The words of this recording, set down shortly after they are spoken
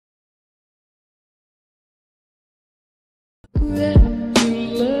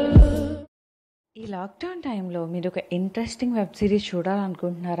ఈ లాక్డౌన్ టైంలో మీరు ఒక ఇంట్రెస్టింగ్ వెబ్ సిరీస్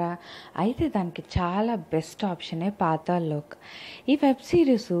చూడాలనుకుంటున్నారా? అయితే దానికి చాలా బెస్ట్ ఆప్షనే పాతాళ్. ఈ వెబ్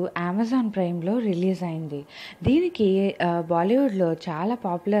సిరీస్ అమెజాన్ ప్రైమ్లో రిలీజ్ అయింది. దీనికి బాలీవుడ్లో చాలా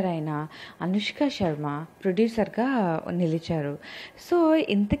పాపులర్ అయిన అనుష్క శర్మ ప్రొడ్యూసర్గా నిలిచారు. సో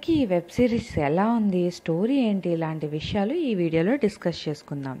ఇంతకీ ఈ వెబ్ సిరీస్ ఎలా ఉంది, స్టోరీ ఏంటి, ఇలాంటి విషయాలు ఈ వీడియోలో డిస్కస్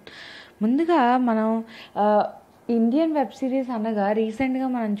చేసుకుందాం. ముందుగా మనం ఇండియన్ వెబ్ సిరీస్ అనగా రీసెంట్గా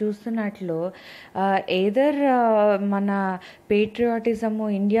మనం చూస్తున్నట్లు ఏదర్ మన పేట్రియాటిజము,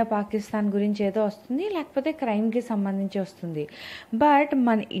 ఇండియా పాకిస్తాన్ గురించి ఏదో వస్తుంది, లేకపోతే క్రైమ్కి సంబంధించి వస్తుంది. బట్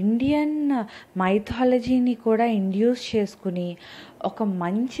మన ఇండియన్ మైథాలజీని కూడా ఇండ్యూస్ చేసుకుని ఒక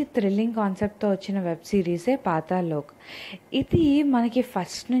మంచి థ్రిల్లింగ్ కాన్సెప్ట్తో వచ్చిన వెబ్ సిరీసే పాతాళ్. ఇది మనకి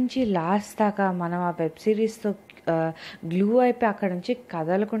ఫస్ట్ నుంచి లాస్ట్ దాకా మనం ఆ వెబ్ సిరీస్తో గ్లూ అయిపోయి అక్కడ నుంచి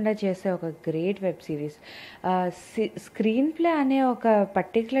కదలకుండా చేసే ఒక great web series. Screen play అనే ఒక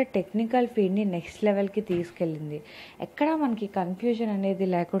పర్టికులర్ టెక్నికల్ ఫీల్డ్ని నెక్స్ట్ లెవెల్కి తీసుకెళ్ళింది. ఎక్కడ మనకి కన్ఫ్యూజన్ అనేది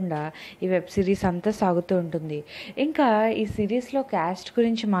లేకుండా ఈ వెబ్ సిరీస్ అంతా సాగుతూ ఉంటుంది. ఇంకా ఈ సిరీస్లో క్యాస్ట్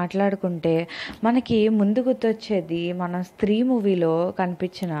గురించి మాట్లాడుకుంటే మనకి ముందు గుర్తొచ్చేది మన స్త్రీ మూవీలో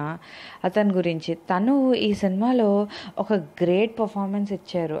కనిపించిన అతని గురించి. తను ఈ సినిమాలో ఒక గ్రేట్ పర్ఫార్మెన్స్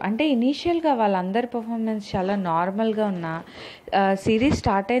ఇచ్చారు. అంటే ఇనీషియల్గా వాళ్ళందరి పర్ఫార్మెన్స్ చాలా నార్మల్గా ఉన్న సిరీస్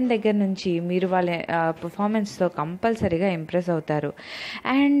స్టార్ట్ అయిన దగ్గర నుంచి మీరు వాళ్ళ పర్ఫార్మెన్స్తో కంపల్సరీగా ఇంప్రెస్ అవుతారు.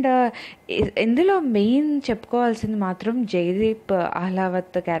 అండ్ ఇందులో మెయిన్ చెప్పుకోవాల్సింది మాత్రం జయదీప్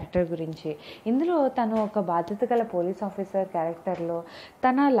అహ్లావత్ క్యారెక్టర్ గురించి. ఇందులో తను ఒక బాధ్యత గల పోలీస్ ఆఫీసర్ క్యారెక్టర్లో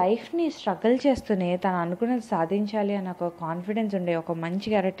తన లైఫ్ని స్ట్రగుల్ చేస్తూనే తను అనుకున్నది సాధించాలి అన్న ఒక కాన్ఫిడెన్స్ ఉండే ఒక మంచి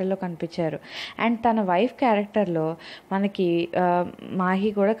క్యారెక్టర్లో కనిపించారు. అండ్ తన వైఫ్ క్యారెక్టర్లో మనకి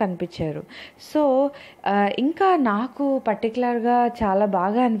మాహి కూడా కనిపించారు. సో ఇంకా నాకు పర్టికులర్గా చాలా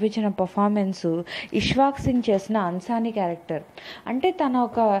బాగా అనిపించిన పర్ఫార్మెన్సు ఇష్వాక్ సింగ్ చేసిన అన్సానీ క్యారెక్టర్. అంటే తను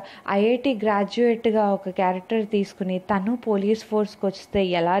ఒక ఐఐటి గ్రాడ్యుయేట్గా ఒక క్యారెక్టర్ తీసుకుని తను పోలీస్ ఫోర్స్కి వస్తే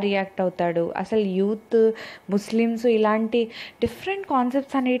ఎలా రియాక్ట్ అవుతాడు, అసలు యూత్, ముస్లిమ్స్, ఇలాంటి డిఫరెంట్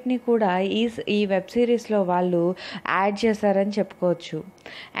కాన్సెప్ట్స్ అన్నిటినీ కూడా ఈ వెబ్ సిరీస్లో వాళ్ళు యాడ్ చేశారని చెప్పుకోవచ్చు.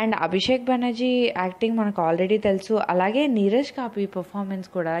 అండ్ అభిషేక్ బెనర్జీ యాక్టింగ్ మనకు ఆల్రెడీ తెలుసు. అలాగే నీరజ్ కాపీ పర్ఫార్మెన్స్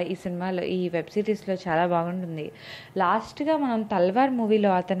కూడా ఈ సినిమాలో, ఈ వెబ్ సిరీస్లో చాలా బాగుంటుంది. లాస్ట్గా మనం తల్వార్ మూవీలో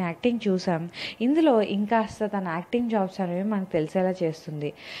అతని యాక్టింగ్ చూసాం. ఇందులో ఇంకాస్త తన యాక్టింగ్ జాబ్స్ అనేవి మనకు తెలిసేలా చేస్తుంది.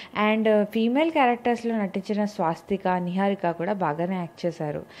 అండ్ ఫీమేల్ క్యారెక్టర్స్లో నటించిన స్వాస్తిక, నిహారిక కూడా బాగానే యాక్ట్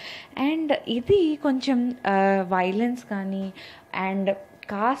చేశారు. అండ్ ఇది కొంచెం వైలెన్స్ కానీ అండ్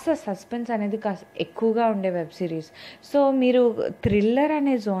కాస్త సస్పెన్స్ అనేది కాస్త ఎక్కువగా ఉండే వెబ్ సిరీస్. సో మీరు థ్రిల్లర్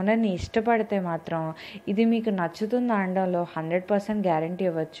అనే జోనర్ని ఇష్టపడితే మాత్రం ఇది మీకు నచ్చుతుంది అనడంలో 100% గ్యారంటీ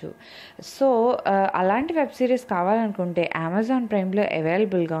ఇవ్వచ్చు. సో అలాంటి వెబ్ సిరీస్ కావాలనుకుంటే అమెజాన్ ప్రైమ్లో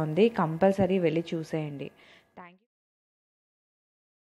అవైలబుల్గా ఉంది. కంపల్సరీ వెళ్ళి చూసేయండి. Thank you.